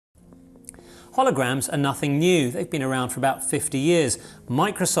Holograms are nothing new. They've been around for about 50 years.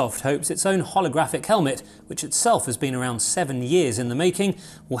 Microsoft hopes its own holographic helmet, which itself has been around 7 years in the making,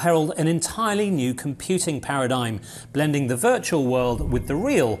 will herald an entirely new computing paradigm, blending the virtual world with the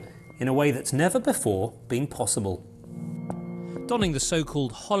real in a way that's never before been possible. Donning the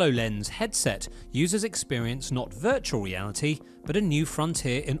so-called HoloLens headset, users experience not virtual reality, but a new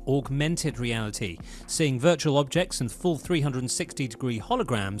frontier in augmented reality, seeing virtual objects and full 360-degree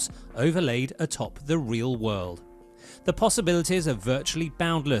holograms overlaid atop the real world. The possibilities are virtually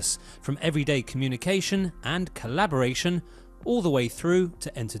boundless, from everyday communication and collaboration, all the way through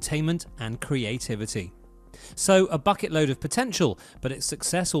to entertainment and creativity. So a bucket load of potential, but its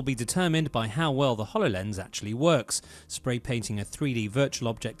success will be determined by how well the HoloLens actually works. Spray painting a 3D virtual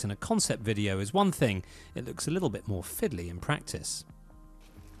object in a concept video is one thing, it looks a little bit more fiddly in practice.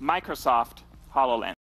 Microsoft HoloLens.